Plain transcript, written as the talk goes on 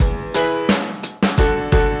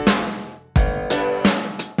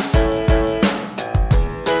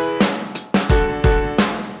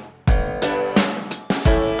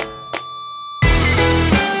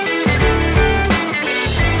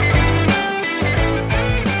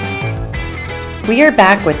We are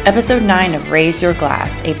back with episode 9 of Raise Your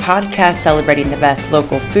Glass, a podcast celebrating the best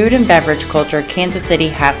local food and beverage culture Kansas City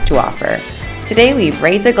has to offer. Today we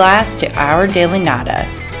raise a glass to our daily nada.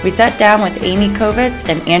 We sat down with Amy Kovitz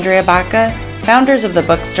and Andrea Baca, founders of the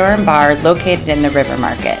Bookstore and Bar located in the River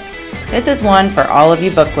Market. This is one for all of you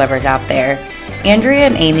book lovers out there. Andrea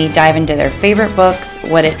and Amy dive into their favorite books,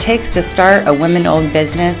 what it takes to start a women-owned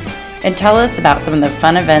business, and tell us about some of the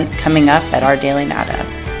fun events coming up at our daily nada.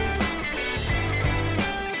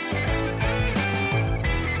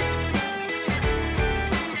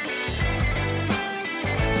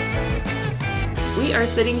 We are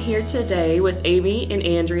sitting here today with Amy and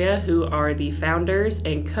Andrea, who are the founders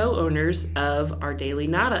and co-owners of Our Daily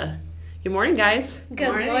Nada. Good morning, guys.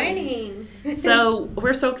 Good morning. So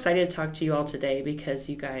we're so excited to talk to you all today because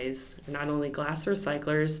you guys are not only glass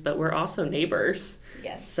recyclers, but we're also neighbors.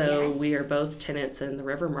 Yes. So yes. We are both tenants in the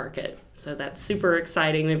River Market. So that's super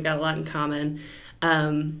exciting. We've got a lot in common.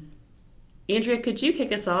 Andrea, could you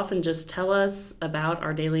kick us off and just tell us about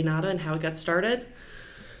Our Daily Nada and how it got started?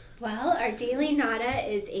 Well, Our Daily Nada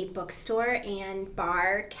is a bookstore and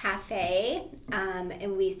bar cafe,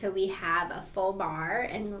 and we have a full bar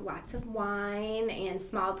and lots of wine and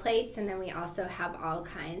small plates, and then we also have all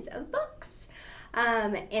kinds of books.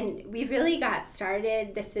 And we really got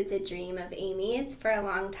started. This was a dream of Amy's for a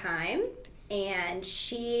long time, and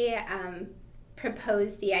she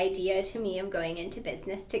proposed the idea to me of going into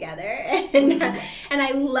business together, and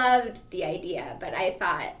I loved the idea, but I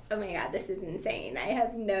thought, oh my God, this is insane. I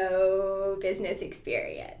have no business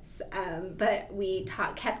experience. But we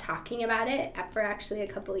kept talking about it for actually a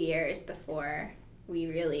couple of years before we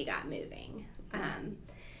really got moving.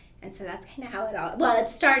 And so that's kind of how it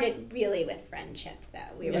started really with friendship,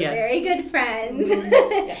 though. We were very good friends,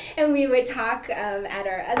 and we would talk at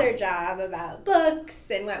our other job about books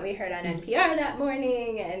and what we heard on NPR that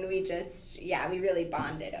morning, and we really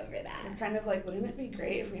bonded over that. And kind of like, wouldn't it be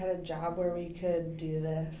great if we had a job where we could do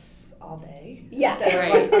this all day? Yeah.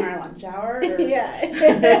 Instead of like on our lunch hour? Or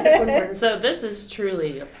Yeah. So this is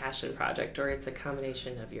truly a passion project, or it's a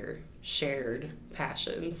combination of your shared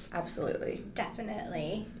passions. Absolutely.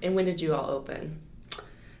 Definitely. And when did you all open?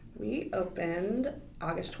 We opened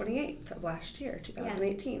August 28th of last year,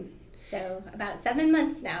 2018. So about 7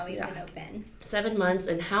 months now we've been open. 7 months,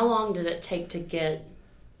 and how long did it take to get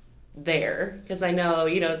there? Because I know,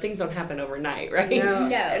 things don't happen overnight, right? No.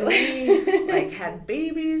 No. And we had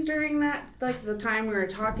babies during that, the time we were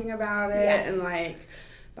talking about it, and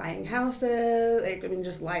buying houses,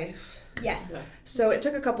 just life. Yes. Yeah. So it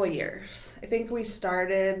took a couple of years. I think we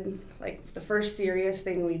started, the first serious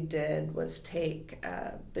thing we did was take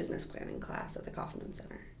a business planning class at the Kaufman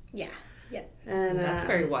Center. Yeah. Yep. And that's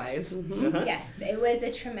very wise. Mm-hmm. Yes, it was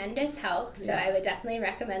a tremendous help. So I would definitely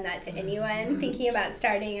recommend that to anyone thinking about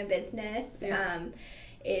starting a business.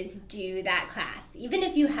 Is do that class. Even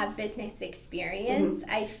if you have business experience,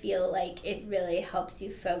 I feel like it really helps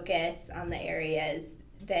you focus on the areas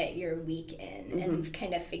that you're weak in and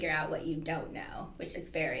kind of figure out what you don't know, which is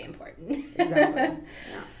very important. Exactly.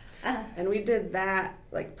 Yeah. And we did that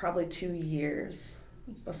probably 2 years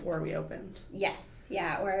before we opened. Yes,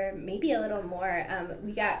 yeah, or maybe a little more.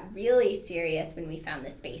 We got really serious when we found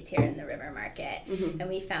the space here in the River Market, and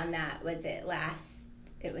we found that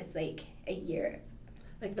it was a year.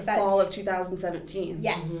 The fall of 2017.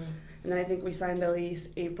 Yes. Mm-hmm. And then I think we signed a lease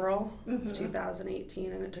April of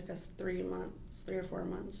 2018, and it took us 3 or 4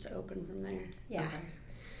 months to open from there. Yeah. Okay.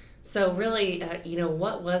 So really,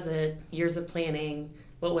 what was it, years of planning,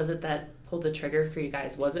 what was it that pulled the trigger for you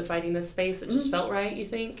guys? Was it finding this space that just felt right, you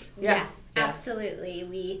think? Yeah,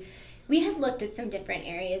 absolutely. We had looked at some different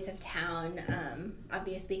areas of town,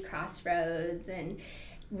 obviously Crossroads, and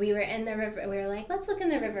we were in the river. We were like, let's look in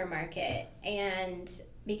the River Market, and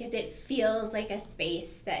because it feels like a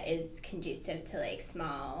space that is conducive to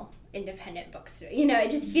small independent bookstore.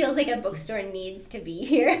 It just feels like a bookstore needs to be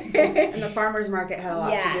here. And the farmers market had a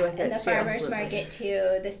lot to do with it and the too. farmers market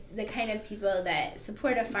too. The kind of people that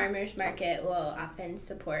support a farmers market will often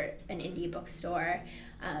support an indie bookstore.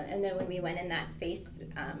 And then when we went in that space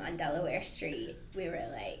on Delaware Street, we were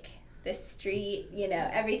like, this street,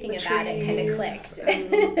 everything about it kind of clicked.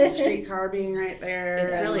 And the streetcar being right there.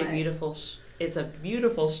 It's really beautiful. It's a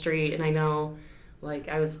beautiful street, and I know,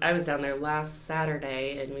 I was down there last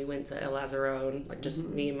Saturday, and we went to El Lazaron, just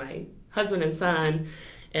me and my husband and son,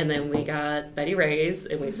 and then we got Betty Ray's,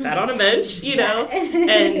 and we sat on a bench,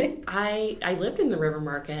 and I lived in the River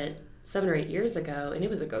Market 7 or 8 years ago, and it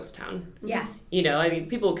was a ghost town. Yeah.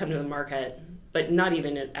 People would come to the market, but not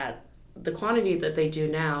even at the quantity that they do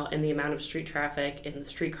now, and the amount of street traffic, and the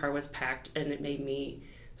streetcar was packed, and it made me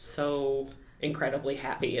so incredibly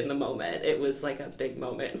happy in the moment. It was like a big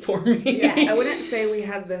moment for me. Yeah. I wouldn't say we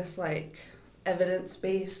had this like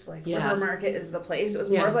evidence-based like River Market is the place. It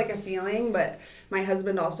was more of like a feeling, but my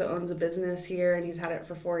husband also owns a business here and he's had it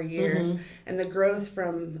for 4 years, and the growth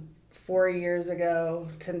from 4 years ago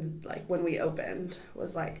to like when we opened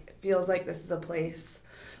was like, it feels like this is a place,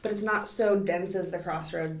 but it's not so dense as the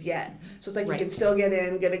Crossroads yet. So it's like you can still get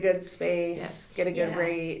in, get a good space, get a good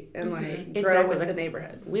rate, and like grow with the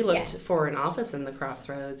neighborhood. We looked for an office in the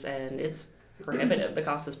Crossroads, and it's prohibitive. The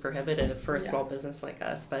cost is prohibitive for a small business like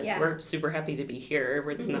us, but we're super happy to be here.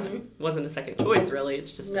 It's not wasn't a second choice really.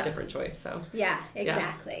 It's just a different choice. So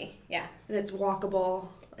exactly. Yeah. And it's walkable.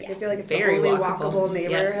 Like I feel like it's very the only walkable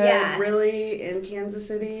neighborhood really in Kansas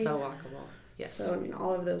City. So walkable. Yes. So I mean,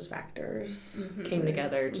 all of those factors came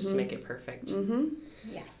together just to make it perfect.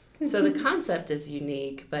 Yes. So the concept is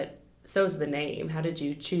unique, but so is the name. How did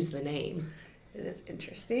you choose the name? It is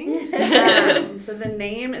interesting. So the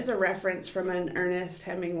name is a reference from an Ernest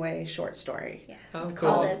Hemingway short story. Yeah. Oh, it's cool.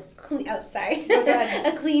 called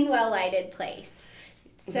a clean, well-lighted place.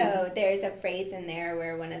 So there's a phrase in there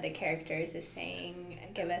where one of the characters is saying,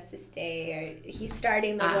 "Give us this day," or he's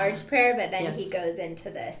starting the Lord's Prayer, but then he goes into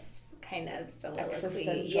this kind of soliloquy.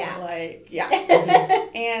 Existential,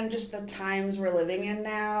 and just the times we're living in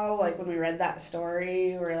now, like when we read that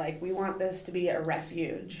story, we're like, we want this to be a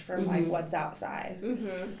refuge from like what's outside.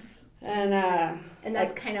 And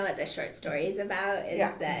that's kind of what the short story is about, is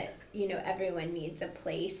that, you know, everyone needs a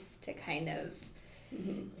place to kind of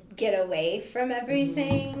get away from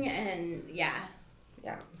everything, and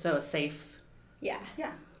So a safe,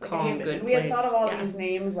 like calm, good we had place. thought of all these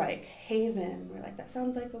names like Haven. We're like, that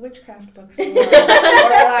sounds like a witchcraft bookstore. Or like,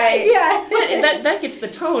 but that gets the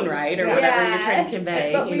tone right, or whatever you're trying to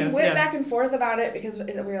convey. But we went back and forth about it because we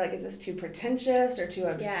were like, is this too pretentious or too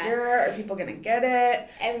obscure? Are people gonna get it?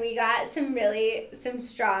 And we got some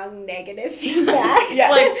strong negative feedback.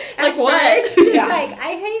 Like what? First, just like,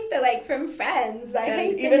 I hate the from friends. I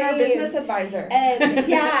hate the even name. our business advisor. And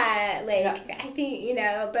I think, you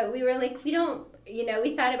know, but we were like, we don't, you know,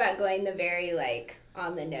 we thought about going the very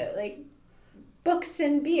on the note, like books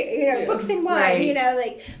and beer, you know, books and wine, you know,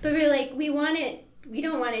 but we're like, we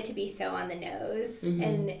don't want it to be so on the nose,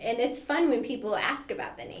 and it's fun when people ask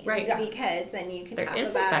about the name, because then you can talk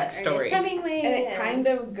about Ernest Hemingway, and it kind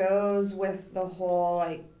of goes with the whole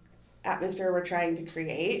atmosphere we're trying to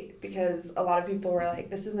create, because a lot of people were like,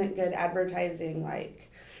 this isn't good advertising,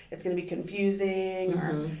 it's going to be confusing,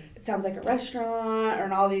 or it sounds like a restaurant, or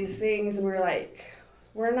and all these things. And we were like,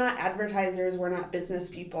 we're not advertisers, we're not business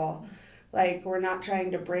people. We're not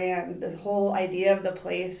trying to brand. The whole idea of the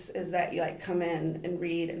place is that you come in and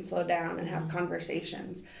read and slow down and have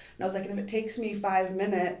conversations. And I was like, and if it takes me 5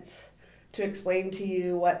 minutes to explain to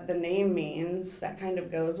you what the name means, that kind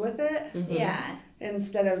of goes with it. Yeah.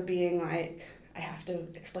 Instead of being like, I have to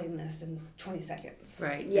explain this in 20 seconds.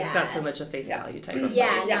 Right. Yeah. It's not so much a face value type of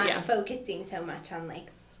place. Not focusing so much on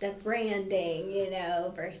the branding, you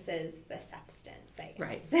know, versus the substance, I guess.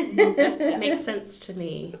 Right. That makes sense to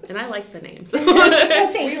me. And I like the names. I'm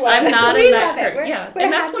not in that it. We're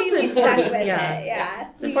and that's what's important. Stuck with it. Yeah.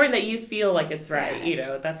 It's important that you feel like it's right, you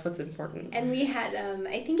know, that's what's important. And we had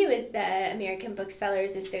I think it was the American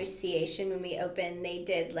Booksellers Association, when we opened, they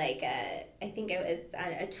did I think it was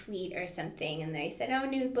on a tweet or something, and they said,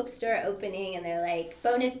 new bookstore opening, and they're like,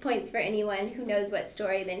 bonus points for anyone who knows what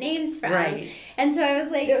story the name's from. Right. And so I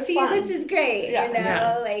was like, see, this is great, you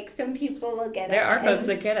know, some people will get it. There are folks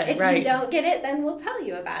that get it, if you don't get it, then we'll tell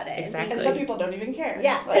you about it. Exactly. And some people don't even care.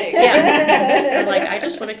 Yeah. They're like, I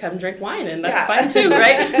just want to come drink wine, and that's fine too,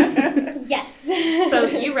 right? Yes. So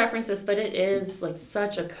you reference this, but it is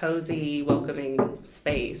such a cozy, welcoming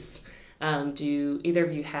space. Do either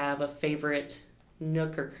of you have a favorite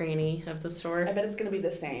nook or cranny of the store? I bet it's going to be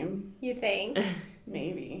the same. You think?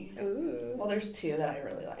 Maybe. Ooh. Well, there's two that I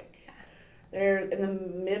really like. There, in the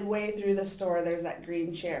midway through the store, there's that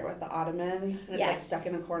green chair with the ottoman, and it's stuck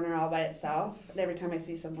in a corner all by itself. And every time I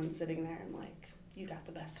see someone sitting there, I'm like, you got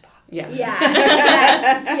the best spot. Yeah.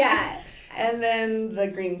 Yeah. And then the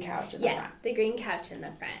green couch in the front. Yes, the green couch in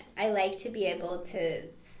the front. I like to be able to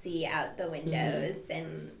see out the windows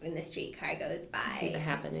and when the streetcar goes by. See the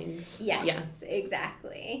happenings. Yes,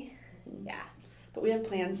 exactly. Yeah. But we have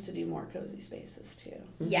plans to do more cozy spaces too.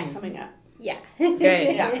 Yes. Coming up. Yeah.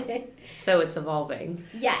 Great. Yeah. So it's evolving.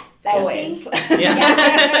 Yes. Always. I think,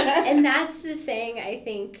 yeah. And that's the thing, I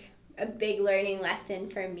think a big learning lesson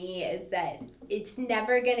for me is that it's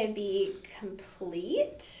never going to be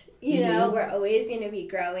complete. You know, we're always going to be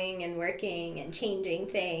growing and working and changing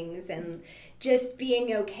things, and just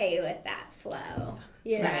being okay with that flow.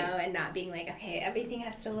 you know, Right. and not being like, okay, everything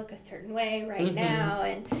has to look a certain way right now.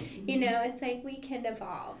 And, you know, it's like we can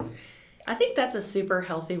evolve. I think that's a super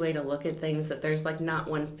healthy way to look at things, that there's like not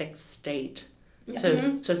one fixed state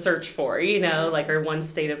to search for, you know, like, or one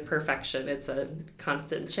state of perfection. It's a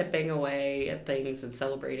constant chipping away at things and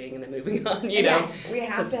celebrating and then moving on, you know. Yes. We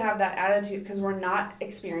have to have that attitude because we're not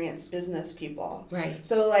experienced business people. Right.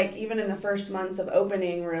 So, like, even in the first months of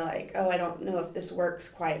opening, we're like, oh, I don't know if this works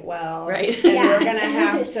quite well. Right. And Yeah. we're going to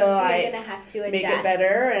have to, like, We're gonna have to adjust. make it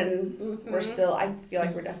better. And we're still, I feel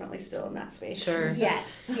like we're definitely still in that space. Sure. Yes.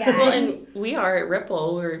 Yeah. Well, and we are at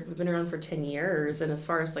Ripple. We've been around for 10 years, and as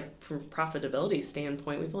far as like from profitability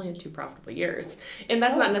standpoint, we've only had 2 profitable years, and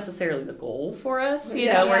that's not necessarily the goal for us.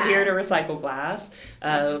 You know, we're here to recycle glass,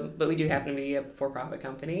 but we do happen to be a for-profit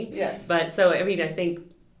company. Yes. But so I mean, I think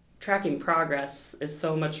tracking progress is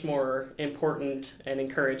so much more important and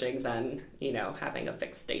encouraging than, you know, having a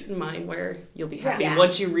fixed state in mind where you'll be happy. Yeah.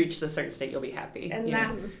 Once you reach the certain state, you'll be happy. And you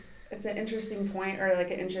that, know? it's an interesting point, or like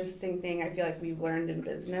an interesting thing I feel like we've learned in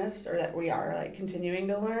business, or that we are like continuing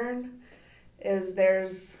to learn, is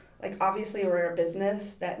there's like, obviously we're a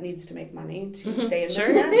business that needs to make money to stay in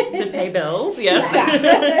business. To pay bills, yes.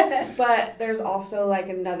 Yeah. But there's also like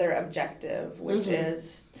another objective, which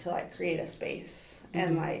is to like create a space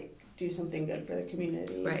and like do something good for the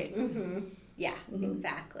community. Right. Yeah,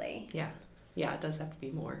 exactly. Yeah, it does have to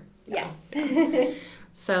be more. Yes.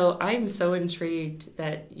 So I'm so intrigued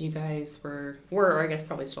that you guys were, or I guess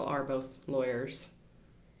probably still are, both lawyers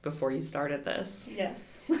before you started this.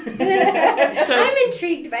 Yes. So I'm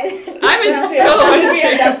intrigued by that. I'm so intrigued. We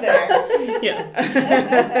end up there. Yeah.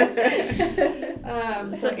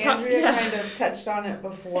 So Andrea kind of touched on it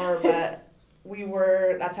before, but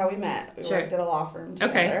that's how we met. We worked at a law firm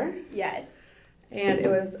together. Yes. And it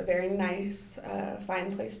was a very nice,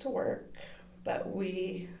 fine place to work. But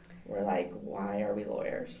we were like, why are we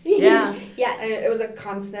lawyers? Yeah. Yes. And it was a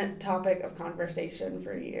constant topic of conversation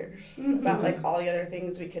for years about like all the other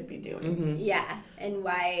things we could be doing. Yeah. And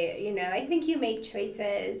why, you know, I think you make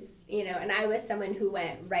choices, you know, and I was someone who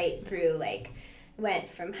went right through, like, went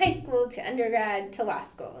from high school to undergrad to law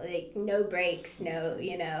school, like no breaks, no,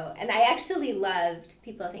 you know, and I actually loved,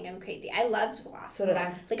 people think I'm crazy, I loved law school. So did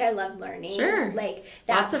I. Like, I loved learning. Sure. Like,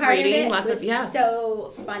 that Lots of part reading, of it lots was of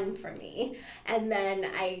so fun for me. And then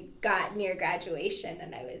I got near graduation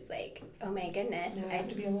and I was like, oh my goodness. Now I have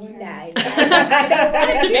to be a lawyer. I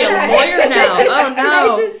have to be a lawyer now. Oh,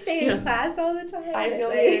 no. I just stay in class all the time. I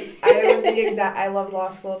loved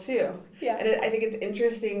law school too. Yeah. And I think it's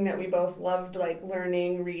interesting that we both loved like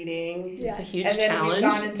learning, reading. Yeah. It's a huge And then challenge.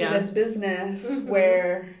 we've gone into this business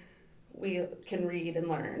where we can read and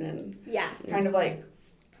learn, and kind of like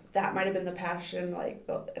that might have been the passion like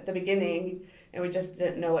at the beginning, and we just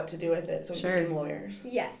didn't know what to do with it, so we became lawyers.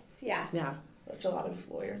 Yes. Yeah. Yeah. Which a lot of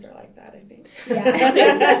lawyers are like that, I think. Yeah.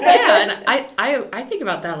 Yeah, and I think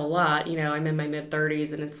about that a lot. You know, I'm in my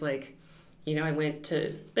mid-30s, and it's like, you know, I went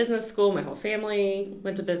to business school. My whole family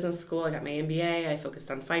went to business school. I got my MBA. I focused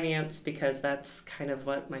on finance because that's kind of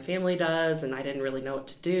what my family does, and I didn't really know what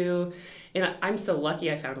to do. And I'm so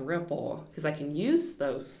lucky I found Ripple because I can use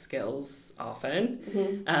those skills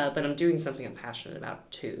often, but I'm doing something I'm passionate about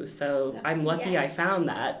too. So I'm lucky I found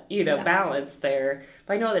that, you know, balance there.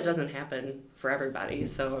 But I know that doesn't happen for everybody,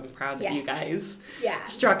 so I'm proud that you guys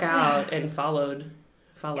struck out and followed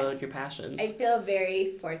your passions. I feel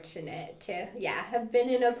very fortunate to, have been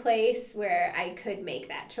in a place where I could make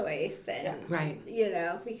that choice. And, you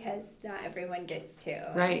know, because not everyone gets to.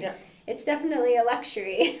 Right. Yeah. It's definitely a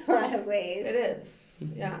luxury in a lot of ways. It is.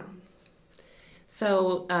 Yeah.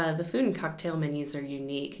 So the food and cocktail menus are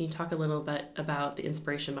unique. Can you talk a little bit about the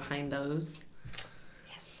inspiration behind those?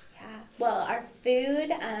 Well, our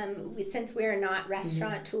food, since we're not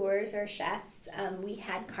restaurateurs or chefs, we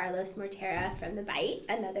had Carlos Mortera from The Bite,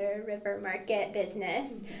 another river market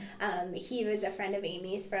business. He was a friend of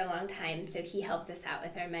Amy's for a long time, so he helped us out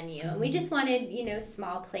with our menu. And we just wanted, you know,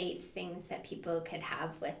 small plates, things that people could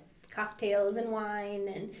have with cocktails and wine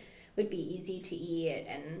and would be easy to eat,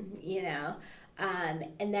 and, you know.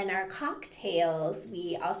 And then our cocktails,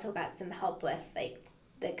 we also got some help with, like,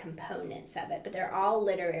 the components of it, but they're all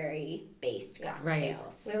literary based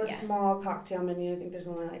cocktails. We have a small cocktail menu. I think there's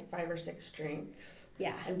only like 5 or 6 drinks.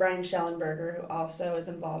 Yeah. And Brian Schellenberger, who also is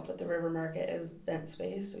involved with the River Market event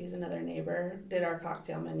space, so he's another neighbor, did our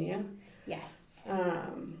cocktail menu. Yes.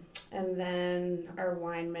 And then our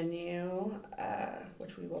wine menu,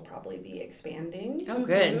 which we will probably be expanding. Oh,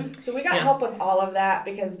 good. So we got help with all of that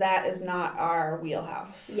because that is not our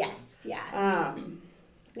wheelhouse. Yes. Yeah.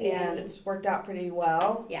 And it's worked out pretty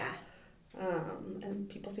well. Yeah. and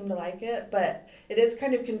people seem to like it, but it is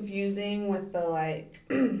kind of confusing with the, like,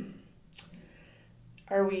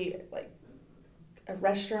 are we, like, a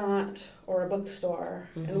restaurant or a bookstore?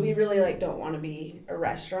 And we really, like, don't want to be a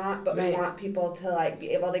restaurant, but we want people to, like,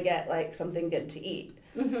 be able to get, like, something good to eat.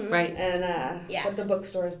 Right. And but the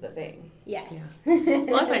bookstore is the thing. Yes. Yeah.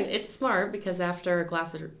 Well, I find it's smart because after a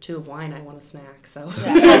glass or two of wine, I want a snack. So That's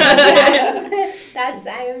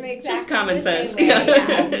I'm exactly just common the same sense. way,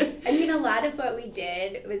 Yeah. I mean, a lot of what we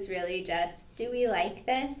did was really just, do we like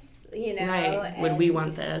this? You know, Right. Would we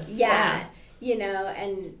want this? Yeah. You know,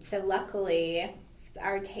 and so luckily,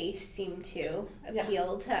 our tastes seem to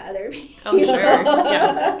appeal to other people. Oh, sure.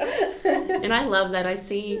 Yeah. And I love that. I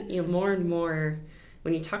see more and more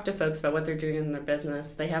when you talk to folks about what they're doing in their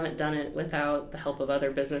business, they haven't done it without the help of other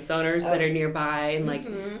business owners that are nearby. And like,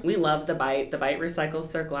 we love The Bite. The Bite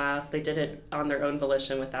recycles their glass. They did it on their own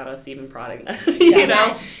volition without us even prodding them, you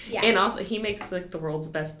know? Yeah. And also, he makes like the world's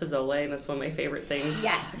best pozole, and that's one of my favorite things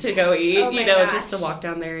Yes. to go eat, Oh my just to gosh. walk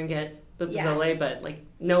down there and get the pozole. But like,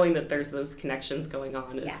 knowing that there's those connections going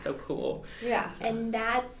on is so cool. Yeah. And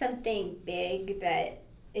that's something big that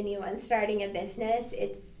anyone starting a business,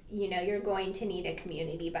 it's, you're going to need a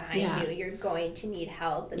community behind you. You're going to need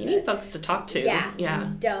help. And you need folks to talk to.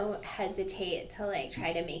 Yeah. Don't hesitate to like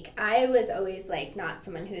try to make. I was always like not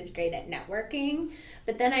someone who was great at networking,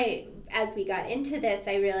 but then as we got into this,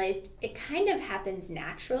 I realized it kind of happens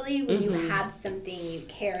naturally when you have something you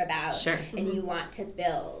care about and you want to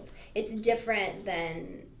build. It's different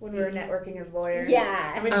than when we were networking as lawyers.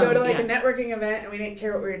 Yeah. And we'd go to like a networking event and we didn't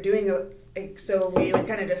care what we were doing. So we would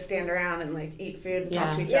kind of just stand around and like eat food and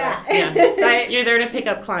talk to each other. Yeah. You're there to pick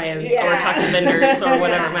up clients or talk to vendors or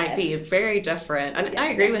whatever it might be. Very different. And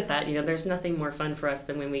I agree with that. There's nothing more fun for us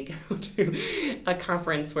than when we go to a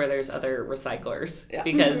conference where there's other recyclers.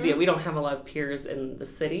 Because we don't have a lot of peers in the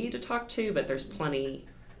city to talk to, but there's plenty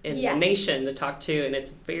in the nation to talk to, and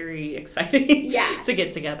it's very exciting to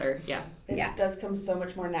get together. It does come so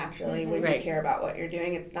much more naturally when you care about what you're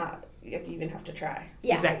doing. It's not you even have to try.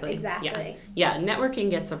 Exactly. Yeah, networking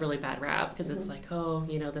gets a really bad rap because it's like, oh,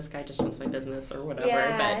 this guy just wants my business or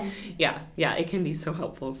whatever. But it can be so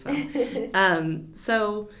helpful. So,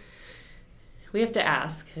 so we have to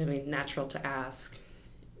ask. I mean, natural to ask.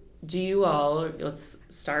 Do you all? Let's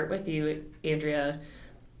start with you, Andrea.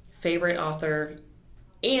 Favorite author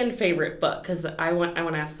and favorite book, because I want to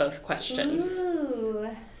ask both questions. Ooh,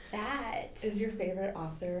 that. Is your favorite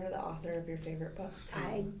author the author of your favorite book?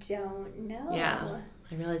 I don't know. Yeah,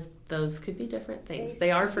 I realize those could be different things.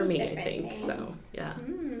 They are for me, I think. Things. So, yeah.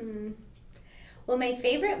 Well, my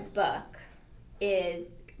favorite book is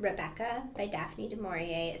Rebecca by Daphne du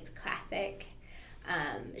Maurier. It's a classic.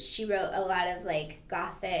 She wrote a lot of like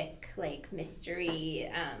gothic, like mystery,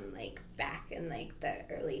 like back in like the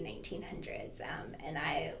early 1900s, and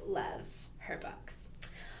I love her books.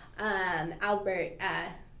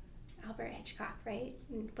 Albert Hitchcock, right?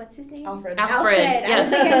 What's his name? Alfred. Yes. I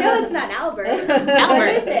was like, I know it's not Albert. Albert. What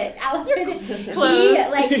is it? Alfred.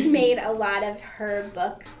 Close. He made a lot of her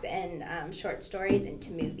books and short stories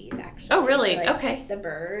into movies, actually. Oh, really? So, okay. The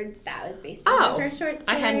Birds, that was based on one of her short stories.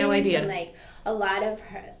 I had no idea. And like a lot of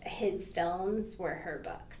his films were her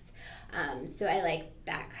books. So I like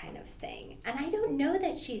that kind of thing. And I don't know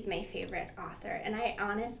that she's my favorite author. And I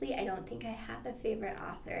don't think I have a favorite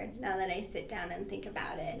author now that I sit down and think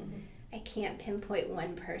about it. I can't pinpoint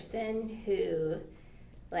one person who,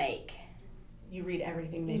 like... You read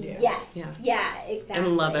everything they do. Yes. Yeah, exactly.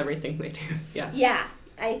 And love everything they do. Yeah. Yeah.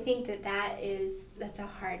 I think that's a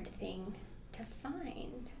hard thing to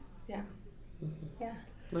find. Yeah. Yeah.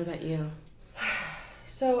 What about you?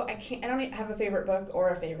 So I don't have a favorite book or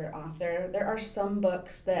a favorite author. There are some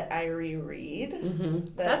books that I reread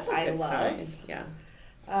that That's a I good love. sign.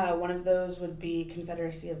 Yeah. One of those would be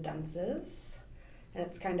Confederacy of Dunces, and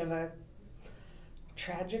it's kind of a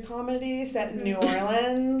tragicomedy set in New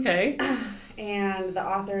Orleans. Okay. And the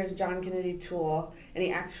author is John Kennedy Toole, and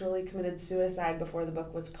he actually committed suicide before the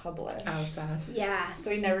book was published. Oh, sad. Yeah.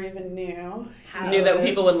 So he never even knew. Knew that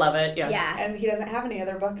people would love it. Yeah. And he doesn't have any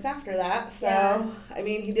other books after that. So, I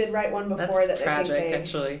mean, he did write one before That's that. tragic, I think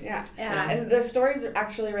actually. Yeah. And the story's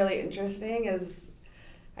actually really interesting.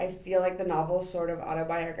 I feel like the novel's sort of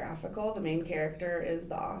autobiographical. The main character is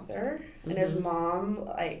the author, and his mom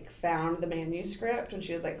found the manuscript when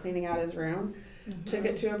she was cleaning out his room. Took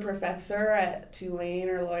it to a professor at Tulane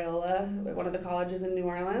or Loyola, one of the colleges in New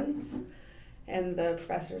Orleans, and the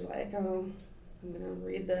professor's like, "Oh, I'm gonna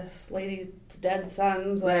read this lady's dead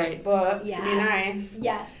son's book to be nice."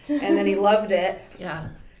 Yes. And then he loved it. Yeah.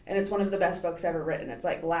 And it's one of the best books ever written. It's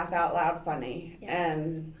like laugh out loud funny. Yeah.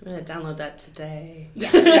 And I'm going to download that today.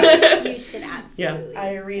 Yeah. You should absolutely.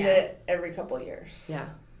 I read it every couple of years. Yeah.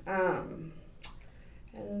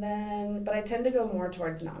 And then, but I tend to go more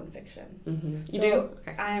towards nonfiction. Mm-hmm. You So do?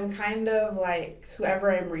 Okay. I am kind of like,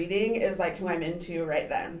 whoever I'm reading is like who I'm into right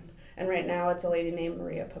then. And right now it's a lady named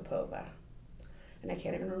Maria Popova. And I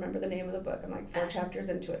can't even remember the name of the book. I'm like 4 chapters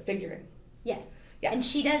into it. Figuring. Yes. Yeah. And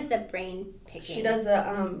she does the brain picking. She does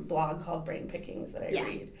a blog called Brain Pickings that I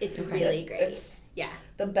read. It's really great. It's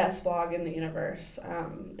the best blog in the universe.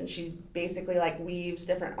 And she basically like weaves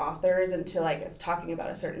different authors into like talking about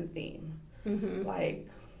a certain theme. Mm-hmm. Like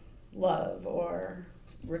love or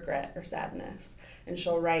regret or sadness. And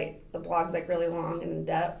she'll write the blogs like really long and in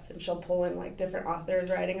depth, and she'll pull in like different authors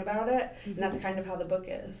writing about it. Mm-hmm. And that's kind of how the book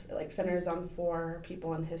is. It like centers on 4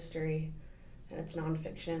 people in history, and it's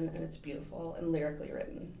nonfiction, and it's beautiful and lyrically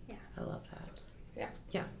written. Yeah. I love that. Yeah.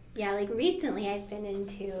 Yeah. Yeah, like recently I've been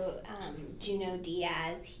into Junot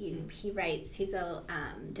Diaz. He writes, he's a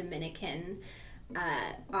Dominican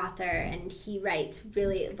author, and he writes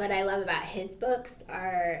really, what I love about his books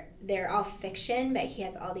are they're all fiction, but he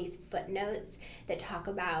has all these footnotes that talk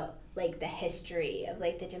about like the history of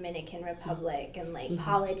like the Dominican Republic and like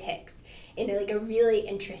politics in like a really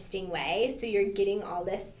interesting way. So you're getting all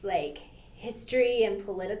this like history and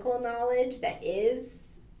political knowledge that is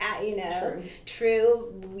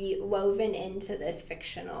true woven into this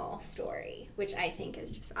fictional story, which I think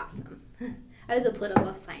is just awesome. I was a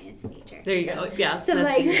political science major. There you go. Yeah, so that's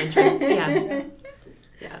like, your interest. Yeah.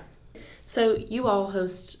 Yeah. So you all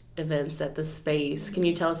host events at the space. Can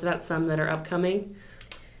you tell us about some that are upcoming?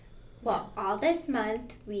 Well, all this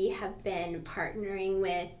month we have been partnering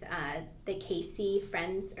with the KC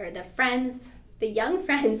Friends, or the Young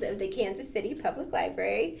Friends of the Kansas City Public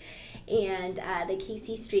Library, and the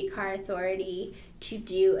KC Streetcar Authority to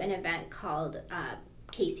do an event called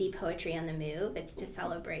KC Poetry on the Move. It's to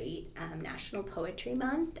celebrate National Poetry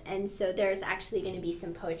Month, and so there's actually going to be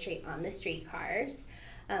some poetry on the streetcars.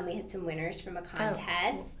 We had some winners from a contest.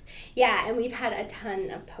 Oh, cool. Yeah, and we've had a ton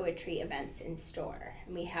of poetry events in store,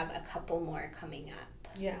 and we have a couple more coming up.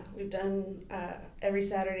 Yeah, we've done every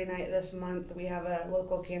Saturday night this month. We have a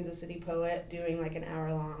local Kansas City poet doing like an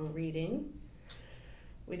hour-long reading.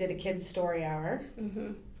 We did a kids' story hour.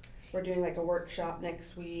 Mm-hmm. We're doing like a workshop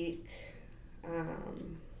next week.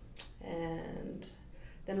 And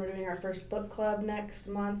then we're doing our first book club next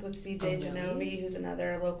month with CJ Genovi, who's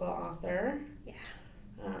another local author. Yeah.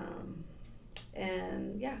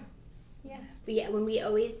 And yeah. Yeah. We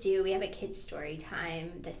always do, we have a kids' story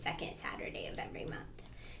time the second Saturday of every month.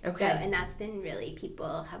 Okay. So, and that's been really,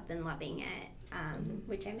 people have been loving it,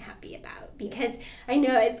 which I'm happy about, because I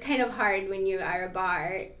know it's kind of hard when you are a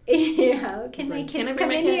bar, can my kids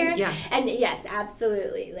come in here? Yeah. And yes,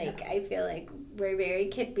 absolutely. Like, I feel like we're very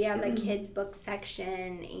we have a kids book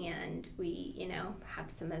section, and we, have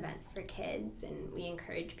some events for kids, and we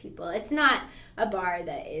encourage people. It's not a bar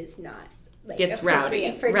that is not gets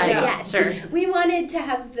rowdy. For right. Yes. Sure. We wanted to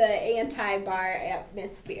have the anti-bar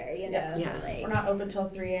atmosphere, Yeah. Like, we're not open till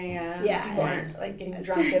 3 a.m. Yeah. People aren't getting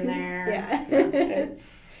drunk in there. Yeah.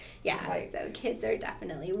 It's so kids are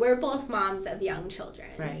definitely, we're both moms of young children.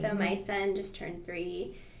 Right. So my son just turned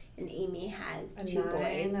 3, and Amy has 2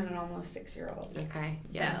 boys. And an almost 6-year-old. Okay.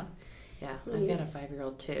 Yeah. So. Yeah, I've got a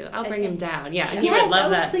 5-year-old too. I'll bring him down. Yeah, he yes, would love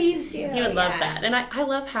that. Please do. He would love that. And I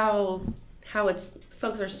love how it's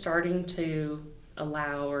folks are starting to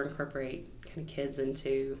allow or incorporate kind of kids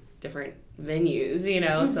into different venues,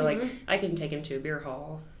 so like I can take him to a beer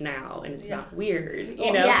hall now and it's not weird,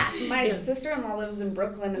 you know? Yeah. My sister-in-law lives in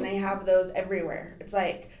Brooklyn, and they have those everywhere. It's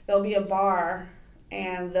like there'll be a bar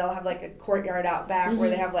and they'll have like a courtyard out back where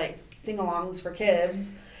they have like sing-alongs for kids.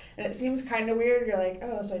 And it seems kind of weird. You're like,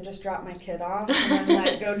 oh, so I just dropped my kid off and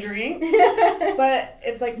then go drink. But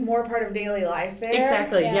it's like more part of daily life there.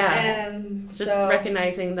 Exactly, yeah. And just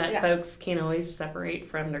recognizing that folks can't always separate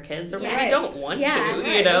from their kids, or maybe don't want to,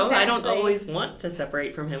 Exactly. I don't always want to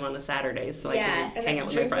separate from him on a Saturday so I can hang out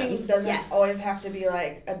with my friends. Drinking doesn't always have to be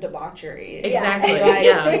like a debauchery. Exactly,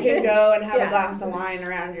 You can go and have a glass of wine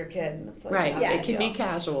around your kid. And it's like, it can be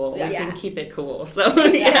casual. Yeah. We can keep it cool. So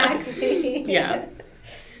Exactly. Yeah.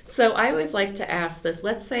 So I always like to ask this.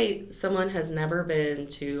 Let's say someone has never been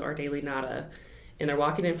to our Daily Nada and they're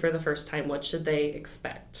walking in for the first time. What should they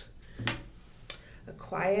expect? A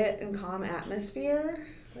quiet and calm atmosphere,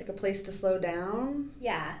 like a place to slow down.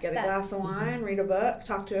 Yeah. Get a glass of wine, read a book,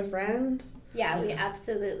 talk to a friend. Yeah, we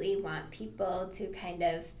absolutely want people to kind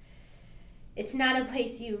of, it's not a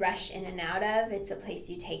place you rush in and out of. It's a place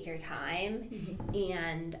you take your time. Mm-hmm.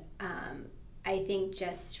 And I think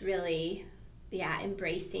just really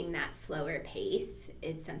embracing that slower pace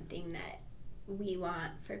is something that we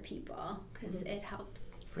want for people because it helps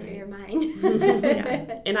clear your mind.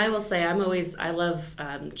 Yeah. And I will say I love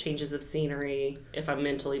changes of scenery if I'm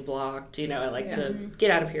mentally blocked. I like to get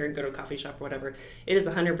out of here and go to a coffee shop or whatever. It is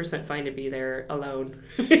 100% fine to be there alone.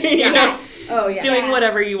 Doing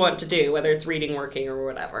whatever you want to do, whether it's reading, working, or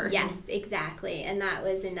whatever. Yes, exactly. And that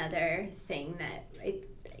was another thing that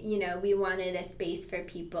we wanted a space for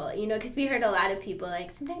people, because we heard a lot of people like,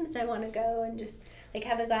 sometimes I want to go and just like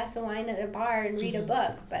have a glass of wine at a bar and read a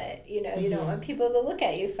book, but you don't want people to look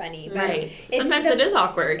at you funny. Right. Sometimes it is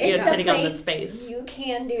awkward, depending on the space. You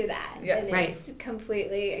can do that. Yes. And it's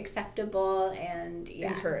completely acceptable and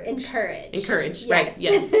encouraged. Encouraged, right.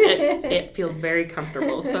 Yes. It feels very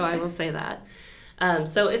comfortable, so I will say that.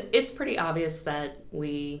 So it's pretty obvious that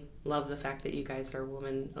we love the fact that you guys are a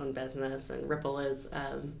woman-owned business, and Ripple is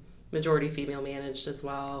majority female managed as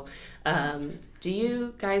well. Do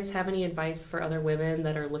you guys have any advice for other women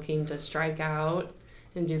that are looking to strike out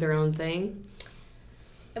and do their own thing?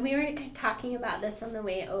 And we were talking about this on the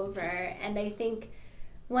way over, and I think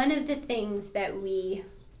one of the things that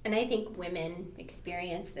and I think women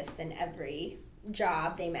experience this in every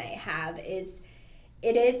job they might have, is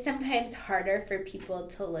it is sometimes harder for people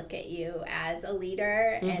to look at you as a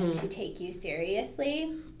leader and to take you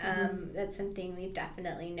seriously. That's something we've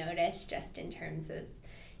definitely noticed just in terms of,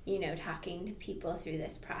 talking to people through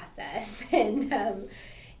this process.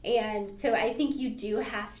 And so I think you do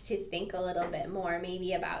have to think a little bit more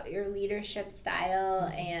maybe about your leadership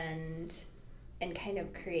style and kind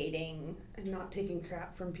of creating... And not taking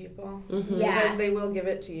crap from people. Yeah. Because they will give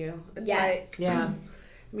it to you. It's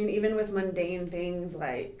I mean, even with mundane things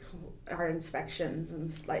like our inspections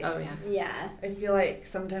and like, I feel like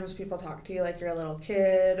sometimes people talk to you like you're a little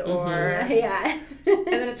kid or, and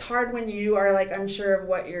then it's hard when you are like unsure of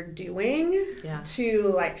what you're doing to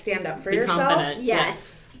like stand up for yourself. Confident.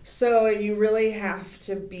 Yes. So you really have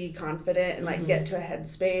to be confident and like get to a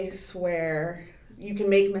headspace where you can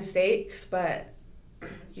make mistakes, but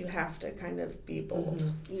you have to kind of be bold.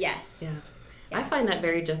 Yes. Yeah. I find that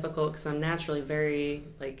very difficult because I'm naturally very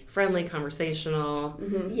like friendly, conversational,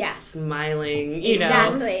 smiling,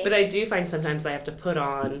 Exactly. But I do find sometimes I have to put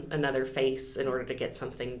on another face in order to get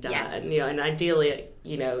something done. Yes. And ideally,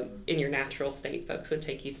 in your natural state, folks would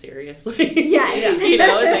take you seriously.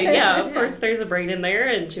 Yes. Of course, there's a brain in there,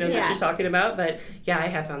 and she knows what she's talking about. But I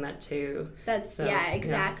have found that too. That's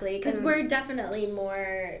exactly, because we're definitely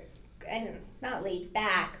more. Not laid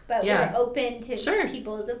back, but we're open to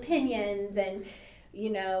people's opinions, and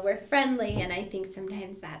we're friendly, and I think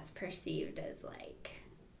sometimes that's perceived as like,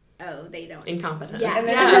 oh, they don't... Incompetence. And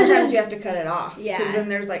then sometimes you have to cut it off, because then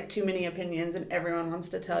there's like too many opinions and everyone wants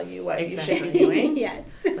to tell you what you should be doing.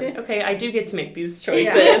 It's like, okay, I do get to make these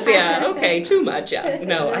choices. Okay, too much.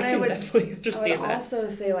 No, I can definitely understand that. I would also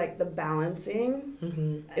say like the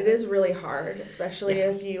balancing, it is really hard, especially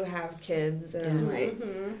if you have kids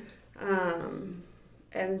and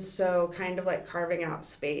and so kind of like carving out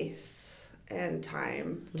space and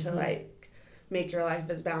time to like make your life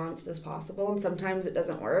as balanced as possible. And sometimes it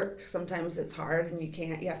doesn't work. Sometimes it's hard and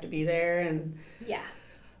you have to be there, and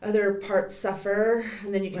other parts suffer,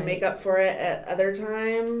 and then you can make up for it at other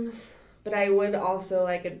times. But I would also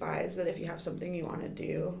like advise that if you have something you want to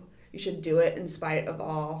do, you should do it in spite of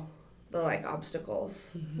all the like obstacles.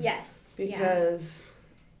 Yes. Because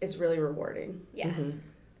it's really rewarding. Yeah.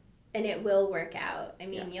 And it will work out. I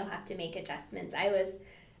mean, you'll have to make adjustments. I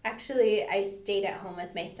stayed at home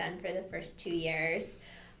with my son for the first 2 years.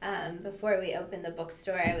 Before we opened the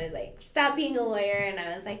bookstore, I would like stop being a lawyer, and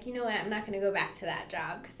I was like, you know what, I'm not going to go back to that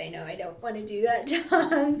job because I know I don't want to do that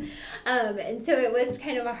job. And so it was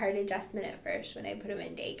kind of a hard adjustment at first when I put him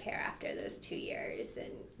in daycare after those 2 years.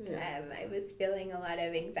 And I was feeling a lot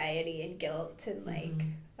of anxiety and guilt and like,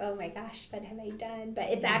 oh my gosh, what have I done? But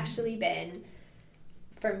it's actually been...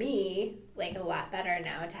 for me, like a lot better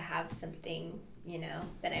now to have something,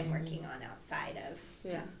 that I'm working on outside of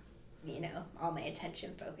just, all my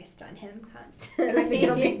attention focused on him constantly. And I think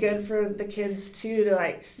it'll be good for the kids too to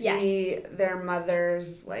like see their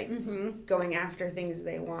mothers like going after things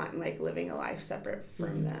they want and like living a life separate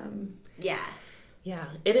from them. Yeah. Yeah,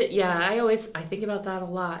 I think about that a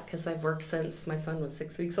lot because I've worked since my son was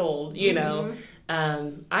 6 weeks old,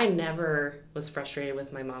 I never was frustrated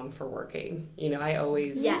with my mom for working. I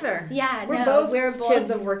always... Yes. Yeah, we're both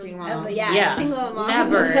kids of working moms. Single mom.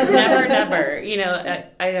 Never.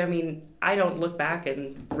 I mean, I don't look back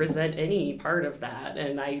and resent any part of that.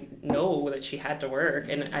 And I know that she had to work,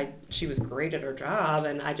 and she was great at her job,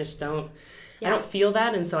 and I just don't... I don't feel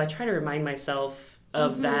that, and so I try to remind myself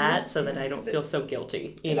of that so that I don't feel so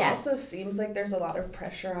guilty. It also seems like there's a lot of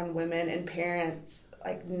pressure on women and parents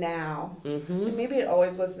like now. And maybe it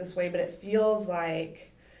always was this way, but it feels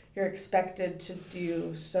like you're expected to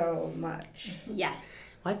do so much. Yes.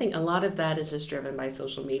 Well, I think a lot of that is just driven by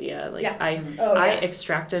social media. Like I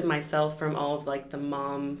extracted myself from all of like the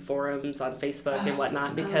mom forums on Facebook and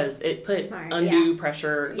whatnot because it put undue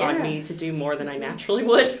pressure on me to do more than I naturally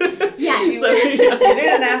would. Yes. You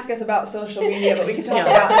didn't ask us about social media, but we could talk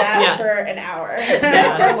about that for an hour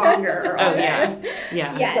or longer. Or yeah.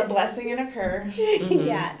 Yes. It's a blessing and a curse.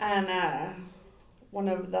 Yeah. And one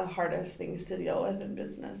of the hardest things to deal with in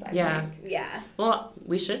business, I think. Yeah. Well,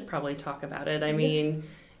 we should probably talk about it. I mean,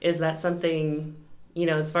 is that something,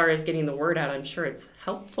 as far as getting the word out, I'm sure it's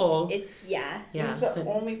helpful. It's the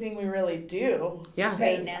only thing we really do. Yeah.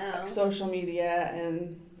 Right now. Like social media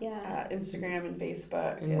and Instagram and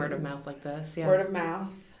Facebook. And word of mouth like this. Yeah. Word of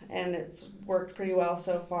mouth. And it's worked pretty well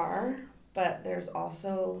so far. But there's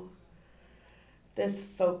also this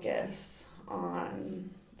focus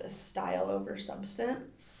on the style over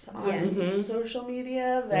substance on social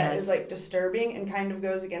media that is like disturbing and kind of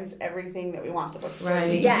goes against everything that we want the bookstore to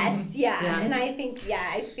be. Yes, and I think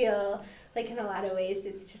I feel like in a lot of ways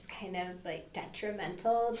it's just kind of like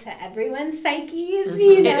detrimental to everyone's psyches,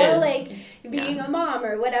 like being a mom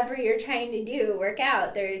or whatever you're trying to do, work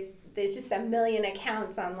out, there's just a million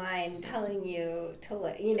accounts online telling you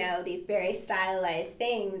to these very stylized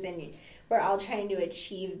things, and we're all trying to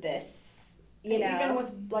achieve this. Even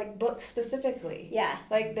with like books specifically. Yeah.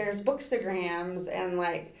 Like there's bookstagrams and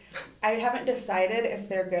like I haven't decided if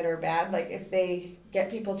they're good or bad. Like if they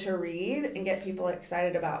get people to read and get people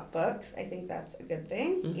excited about books, I think that's a good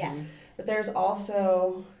thing. Yes. But there's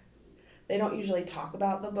also, they don't usually talk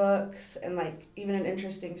about the books, and like even an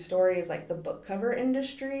interesting story is like the book cover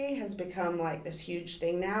industry has become like this huge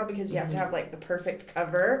thing now because you have to have like the perfect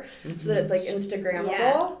cover so that it's like Instagrammable.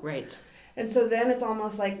 Yeah. Right. And so then it's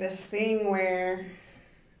almost like this thing where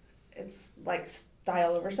it's like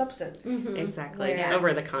style over substance. Exactly.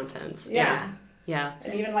 Over the contents. Yeah. Yeah.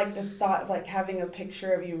 And even like the thought of like having a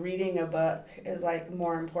picture of you reading a book is like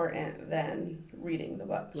more important than reading the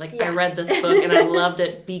book. Like I read this book and I loved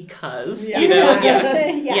it because, No,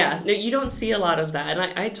 you don't see a lot of that.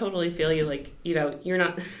 And I totally feel you, like, you're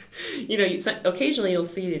not, occasionally you'll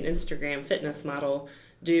see an Instagram fitness model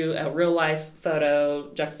do a real life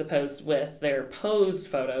photo juxtaposed with their posed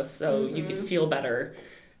photo so you can feel better.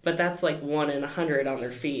 But that's like 1 in 100 on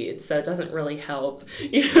their feed, so it doesn't really help. So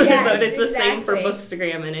it's the same for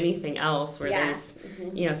Bookstagram and anything else where there's,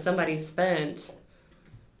 somebody spent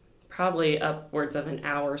probably upwards of an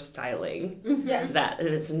hour styling that, and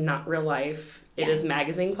it's not real life. It is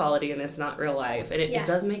magazine quality and it's not real life. And it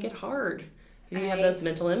does make it hard. You have those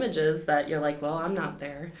mental images that you're like, well, I'm not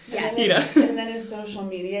there. Yes. And then is social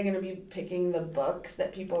media going to be picking the books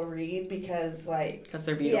that people read because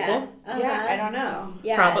they're beautiful? Yeah, I don't know.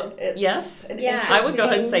 Yeah. Yes. I would go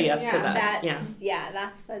ahead and say yes to that.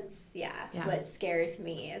 That's what scares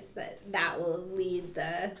me is that will lead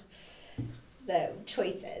the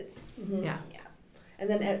choices. Yeah. And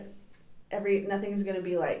then nothing's going to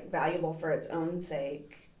be like valuable for its own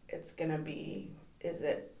sake. It's going to be, is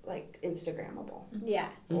it like Instagrammable? Yeah.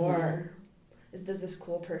 Or does this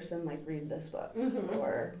cool person like read this book?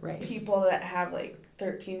 Or people that have like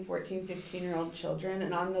 13, 14, 15-year-old children,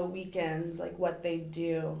 and on the weekends like what they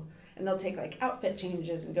do, and they'll take like outfit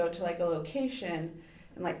changes and go to like a location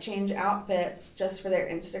and like change outfits just for their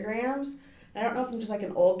Instagrams. I don't know if I'm just like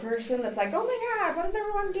an old person that's like, oh my God, what is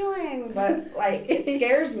everyone doing? But like, it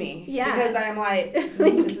scares me. Because I'm like,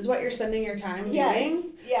 this is what you're spending your time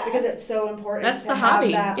doing? Yeah. Because it's so important that's to the have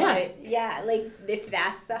hobby. that. Like if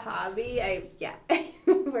that's the hobby, I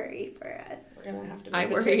worry for us. We're going to have to I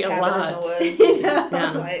worry a lot. In the woods.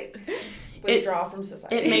 Like, withdraw from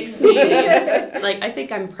society. It makes me, I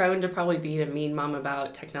think I'm prone to probably be a mean mom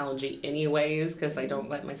about technology anyways, because I don't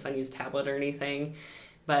let my son use tablet or anything.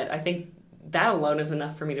 But I think that alone is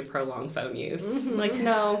enough for me to prolong phone use. Like,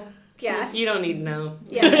 no. Yeah. You don't need no.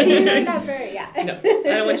 Yeah. You never, No.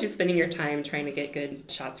 I don't want you spending your time trying to get good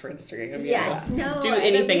shots for Instagram. Yes. No. Do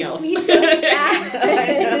anything else. Me so sad.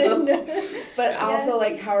 I know. But also,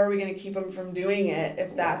 like, how are we going to keep them from doing it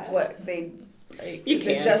if that's what they... Like, you is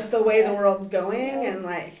can't. It just the way the world's going, and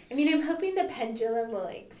like. I mean, I'm hoping the pendulum will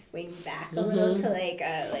like swing back a little to like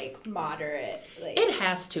a moderate. It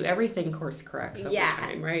has to. Everything course corrects over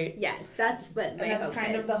time, right? Yes, that's what my And that's hope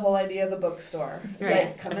kind is. of the whole idea of the bookstore. It's right.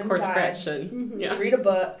 Like come of inside, course correction. read a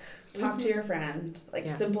book, talk to your friend, like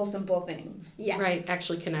simple things. Yes. Right.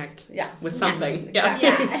 Actually connect. Yeah. With something.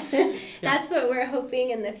 Yes. Yeah. That's what we're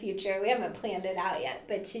hoping in the future. We haven't planned it out yet,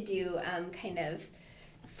 but to do kind of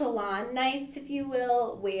salon nights, if you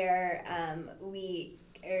will, where we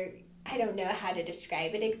are, I don't know how to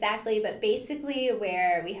describe it exactly, but basically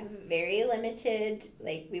where we have very limited,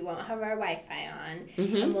 like we won't have our Wi-Fi on,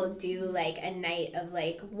 and we'll do like a night of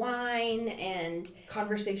like wine and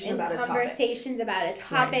conversations about a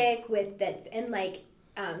topic with that's in like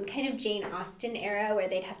kind of Jane Austen era where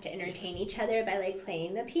they'd have to entertain each other by like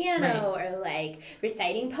playing the piano or like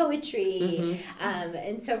reciting poetry.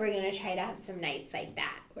 And so we're going to try to have some nights like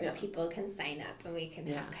that where people can sign up and we can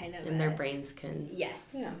have kind of their brains can get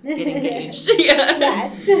engaged.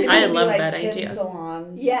 Yes. I love like that kids idea.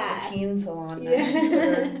 Salon, teen salon nights.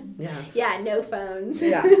 No phones.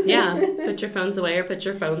 Put your phones away or put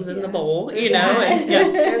your phones in the bowl, you know. And,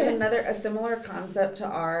 There's a similar concept to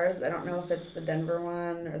ours. I don't know if it's the Denver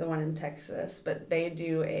one or the one in Texas, but they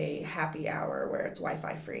do a happy hour where it's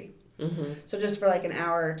Wi-Fi free. So just for like an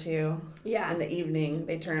hour or two in the evening,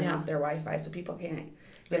 they turn off their Wi-Fi so people can't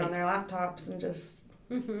get on their laptops and just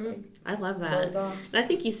I love that. close off. And I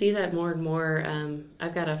think you see that more and more.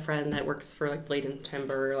 I've got a friend that works for like Blade and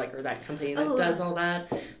Timber, or that company that does all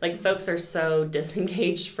that. Like folks are so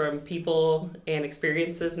disengaged from people and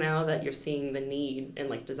experiences now that you're seeing the need and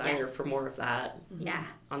like desire for more of that.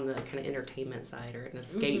 On the kind of entertainment side or an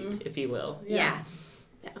escape, if you will.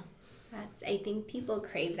 I think people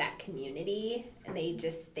crave that community and they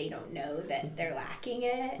don't know that they're lacking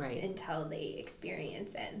it until they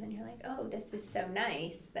experience it. And then you're like, oh, this is so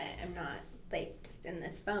nice that I'm not like just in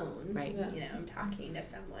this phone. You know, I'm talking to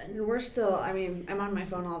someone. And we're still, I'm on my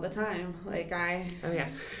phone all the time. Like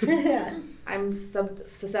I'm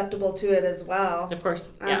susceptible to it as well. Of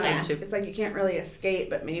course. I am too. It's like you can't really escape,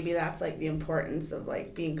 but maybe that's like the importance of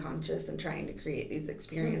like being conscious and trying to create these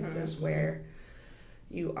experiences where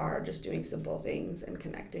you are just doing simple things and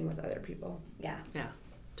connecting with other people. Yeah,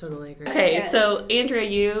 totally agree. Okay, so Andrea,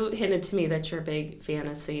 you hinted to me that you're a big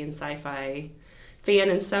fantasy and sci-fi fan,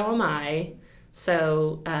 and so am I.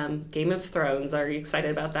 So, Game of Thrones, are you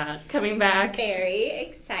excited about that coming back? Very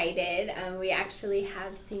excited. We actually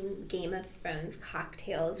have some Game of Thrones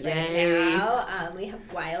cocktails right now. We have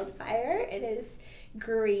Wildfire. It is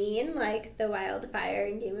green like the wildfire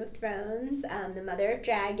in Game of Thrones, the Mother of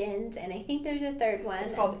Dragons, and I think there's a third one.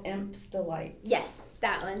 It's called Imp's Delight. Yes,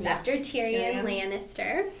 that one's after Tyrion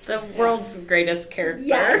Lannister. The world's greatest character.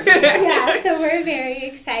 Yes, so we're very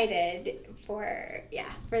excited for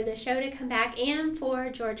the show to come back and for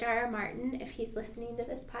George R.R. Martin, if he's listening to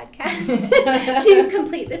this podcast, to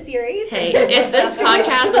complete the series. Hey, if this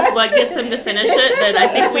podcast is what gets him to finish it, then I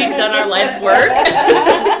think we've done our life's work.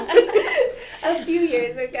 A few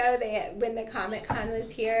years ago, when the Comic-Con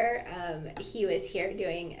was here, he was here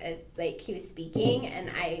doing he was speaking,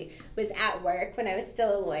 and I was at work when I was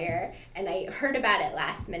still a lawyer, and I heard about it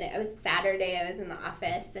last minute. It was Saturday, I was in the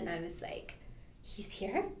office, and I was like, he's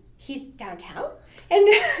here? He's downtown? And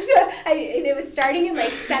it was starting in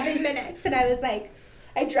like 7 minutes, and I was like,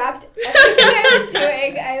 I dropped everything I was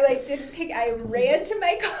doing. I ran to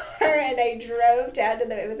my car and I drove down to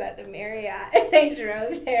it was at the Marriott, and I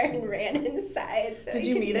drove there and ran inside. So Did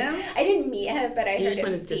you meet him? I didn't meet him, but I heard him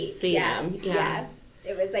wanted speak. To see him. Yeah.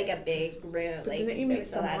 It was like a big room. But didn't you meet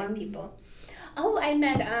someone? A lot of people. Oh, I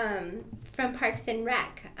met from Parks and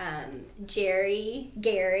Rec, Gary.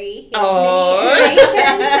 His name,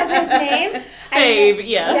 of his name. Fave,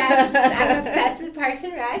 yes. Yes, I'm obsessed with Parks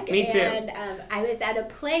and Rec. Me too. And I was at a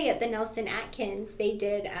play at the Nelson Atkins. They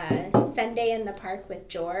did Sunday in the Park with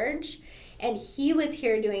George, and he was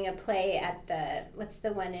here doing a play at what's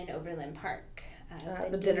the one in Overland Park?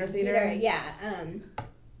 The dinner theater. Yeah.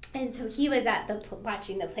 And so he was at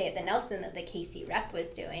watching the play at the Nelson that the KC rep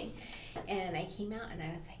was doing, and I came out and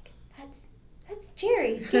I was like, that's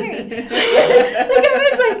Jerry. I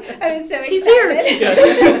was so excited. He's here.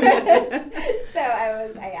 So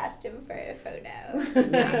I asked him for a photo.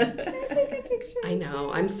 Can I take a picture? I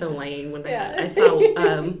know. I'm so lame when I saw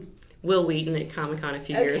Will Wheaton at Comic-Con a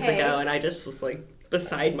few years ago, and I just was like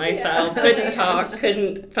beside myself, couldn't talk,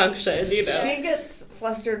 couldn't function, you know. She gets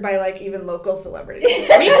flustered by like even local celebrities. Me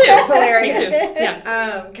too. It's hilarious. Me too.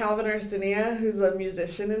 Yeah. Calvin Arsinia, who's a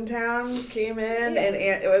musician in town, came in and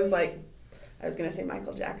it was like, I was gonna say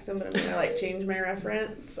Michael Jackson, but I'm gonna like change my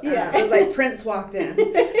reference. It was like Prince walked in.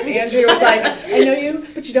 Andrew was like, I know you,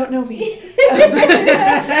 but you don't know me. But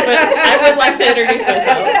I would like to introduce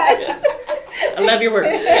myself. Yes. I love your work.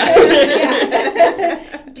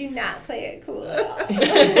 Do not play it cool at all.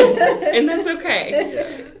 And that's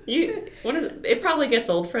okay. It probably gets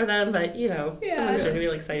old for them, but someone's going to be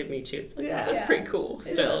excited to meet you. It's like, that's pretty cool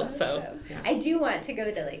still. So I do want to go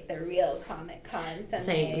to like the real Comic-Con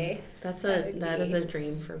someday. Same. That is a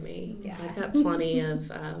dream for me. Yeah. I've got plenty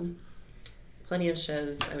plenty of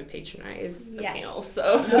shows I would patronize the Yes. panel.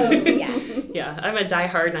 So Oh, yes. yeah, I'm a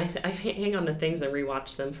diehard, and I hang on to things and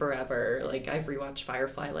rewatch them forever. Like I've rewatched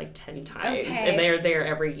Firefly like 10 times, Okay. and they're there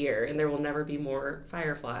every year, and there will never be more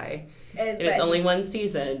Firefly. And it's only one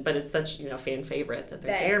season, but it's such fan favorite that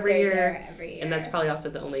they're there every year. There every year. And that's probably also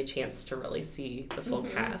the only chance to really see the full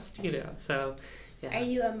cast. So. Yeah. Are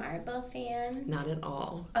you a Marvel fan? Not at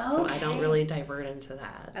all. Oh, so I don't really divert into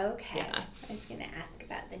that. Okay. Yeah. I was going to ask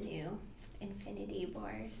about the new Infinity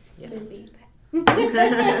Wars Yeah. movie. You're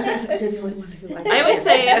the only one who likes I it. always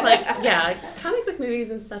say, comic book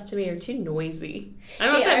movies and stuff to me are too noisy. I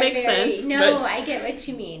don't know if that makes sense. No, but I get what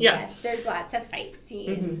you mean. Yeah. Yes, there's lots of fight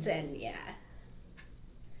scenes, and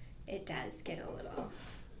it does get a little,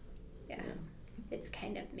 it's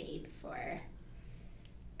kind of made for.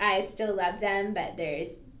 I still love them, but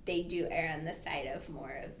they do err on the side of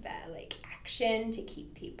more of the action to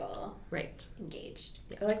keep people engaged.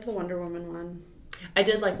 I liked the Wonder Woman one. I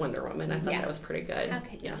did like Wonder Woman. I thought that was pretty good. How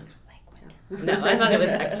could you like Wonder Woman? No, I thought it was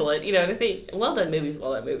excellent. I think well-done movie's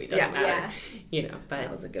well-done movie. Doesn't matter. But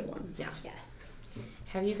That was a good one. Yeah. Yes.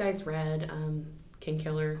 Have you guys read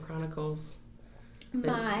Kingkiller Chronicles? The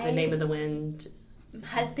My Name of the Wind.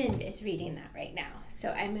 husband is reading that right now, so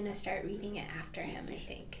I'm going to start reading it after him, I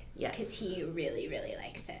think. Yes. Because he really, really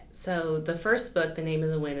likes it. So the first book, The Name of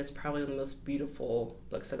the Wind, is probably one of the most beautiful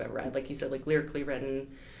books I've ever read. Like you said, lyrically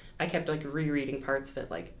written. I kept rereading parts of it,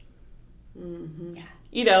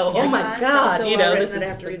 Yeah. oh my God, So this I is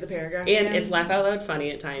have to read the paragraph. and again. it's laugh out loud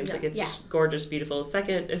funny at times. Yeah. It's just gorgeous, beautiful.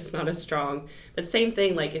 Second, it's not as strong, but same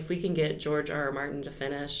thing. If we can get George R.R. Martin to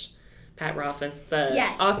finish, Pat Rothfuss, the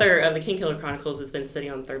author of the Kingkiller Chronicles, has been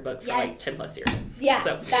sitting on the third book for 10 plus years. Yeah,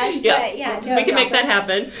 so that's we can make that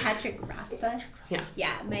happen. Patrick Rothfuss. Yeah.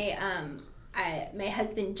 Yeah, my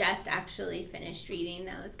husband just actually finished reading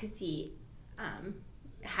those because he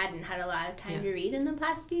hadn't had a lot of time to read in the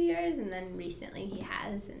past few years, and then recently he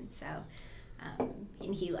has, and so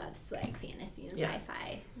and he loves fantasy and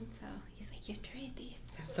sci-fi, and so he's like, you have to read these.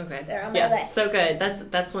 So good. They're on my list. So good.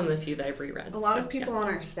 That's one of the few that I've reread. A lot of people on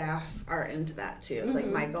our staff are into that too. It's like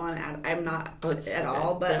Michael and Adam. I'm not at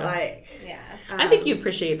all, but I think you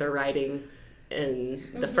appreciate their writing in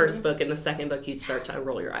the first book. In the second book, you'd start to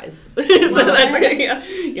roll your eyes. So that's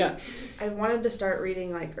I wanted to start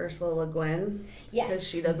reading Ursula Le Guin because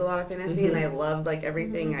she does a lot of fantasy, and I love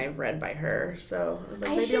everything I've read by her. So I was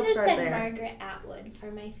like, I maybe should I'll have start said there. Margaret Atwood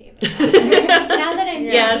for my favorite author. Now that I'm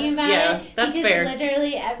thinking about it, that's because fair.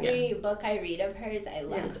 Literally every book I read of hers, I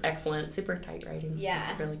love. It's excellent. Super tight writing.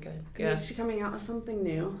 Yeah. It's really good. Is she coming out with something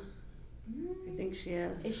new? I think she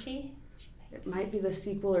is. Is she? It might be the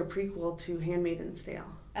sequel or prequel to Handmaid's Tale.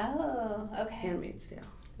 Oh, okay. Handmaid's Tale.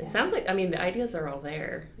 It sounds like, the ideas are all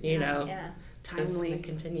there, Yeah. Timely.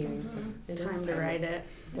 Continuing. So it is Time to timely. write it.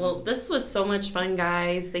 Well, this was so much fun,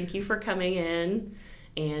 guys. Thank you for coming in.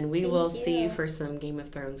 And we will see you for some Game of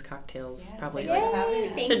Thrones cocktails probably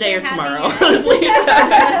Thanks today or for having tomorrow, us. honestly.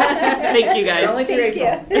 Thank you, guys. Only through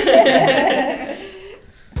Thank April. you.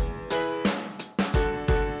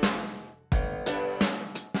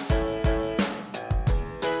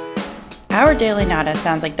 Our Daily Nada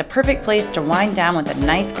sounds like the perfect place to wind down with a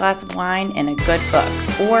nice glass of wine and a good book,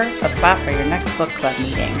 or a spot for your next book club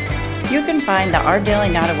meeting. You can find the Our Daily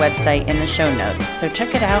Nada website in the show notes, so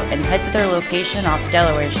check it out and head to their location off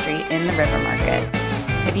Delaware Street in the River Market.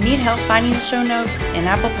 If you need help finding the show notes in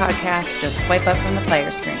Apple Podcasts, just swipe up from the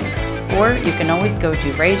player screen. Or you can always go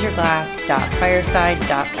to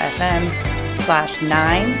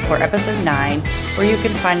raiseyourglass.fireside.fm/9 for episode 9, where you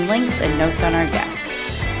can find links and notes on our guests.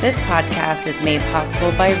 This podcast is made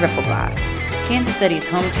possible by Ripple Glass, Kansas City's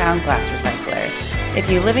hometown glass recycler. If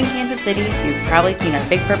you live in Kansas City, you've probably seen our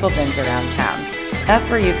big purple bins around town. That's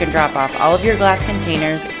where you can drop off all of your glass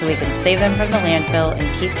containers so we can save them from the landfill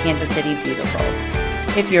and keep Kansas City beautiful.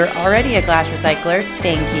 If you're already a glass recycler,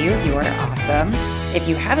 thank you. You are awesome. If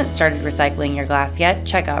you haven't started recycling your glass yet,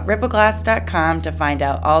 check out rippleglass.com to find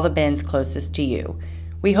out all the bins closest to you.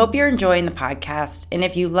 We hope you're enjoying the podcast, and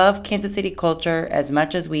if you love Kansas City culture as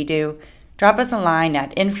much as we do, drop us a line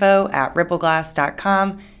at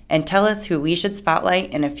info@rippleglass.com and tell us who we should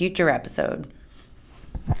spotlight in a future episode.